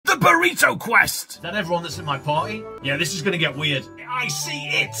Burrito quest! Is that everyone that's in my party? Yeah, this is gonna get weird. I see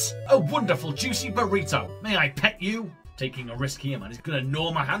it! A wonderful juicy burrito. May I pet you? Taking a risk here, man. It's gonna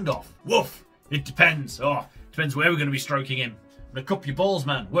gnaw my hand off. Woof! It depends. Depends where we're gonna be stroking him. I'm gonna cup your balls,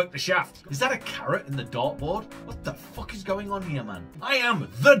 man. Work the shaft. Is that a carrot in the dartboard? What the fuck is going on here, man? I am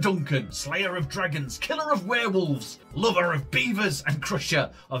the Duncan, slayer of dragons, killer of werewolves, lover of beavers, and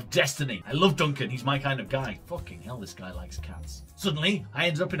crusher of destiny. I love Duncan. He's my kind of guy. Fucking hell, this guy likes cats. Suddenly, I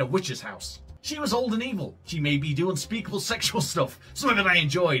ended up in a witch's house. She was old and evil. She made me do unspeakable sexual stuff. Some of it I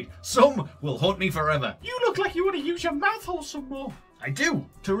enjoyed. Some will haunt me forever. You look like you want to use your mouth hole some more. I do.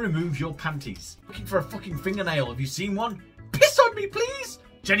 To remove your panties. Looking for a fucking fingernail. Have you seen one? Piss on me, please!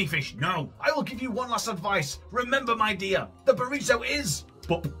 Jennyfish, no. I will give you one last advice. Remember, my dear, the burrito is...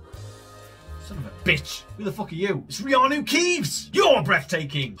 Bup. Son of a bitch. Who the fuck are you? It's Rihanna Keeves. You're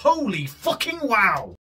breathtaking. Holy fucking wow.